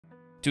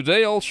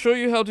Today I'll show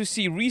you how to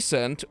see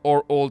recent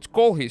or old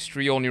call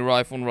history on your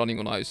iPhone running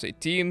on iOS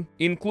 18,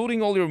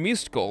 including all your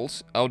missed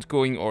calls,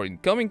 outgoing or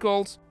incoming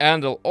calls,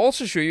 and I'll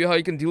also show you how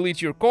you can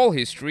delete your call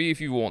history if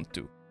you want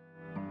to.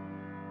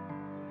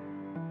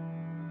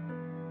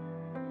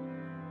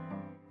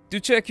 To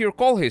check your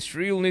call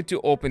history, you'll need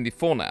to open the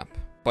phone app.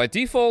 By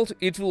default,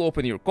 it will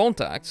open your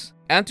contacts,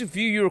 and to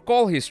view your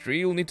call history,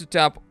 you'll need to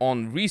tap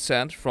on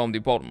Recent from the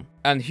bottom.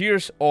 And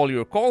here's all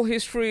your call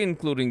history,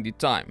 including the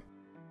time.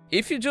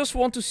 If you just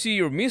want to see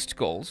your missed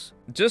calls,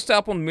 just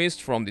tap on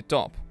Missed from the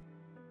top.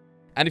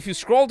 And if you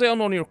scroll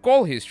down on your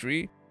call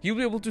history, you'll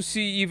be able to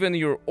see even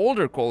your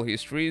older call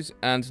histories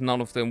and none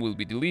of them will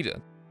be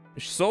deleted.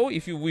 So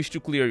if you wish to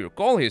clear your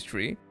call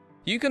history,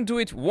 you can do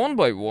it one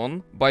by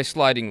one by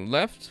sliding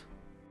left.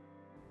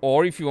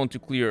 Or if you want to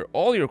clear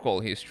all your call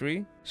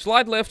history,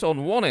 slide left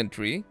on one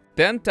entry,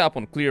 then tap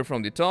on Clear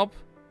from the top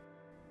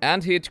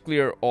and hit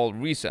Clear All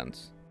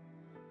Recent.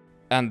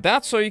 And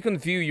that's how you can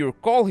view your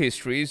call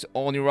histories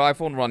on your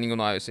iPhone running on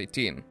iOS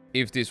 18.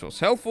 If this was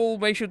helpful,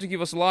 make sure to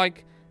give us a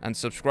like and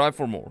subscribe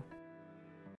for more.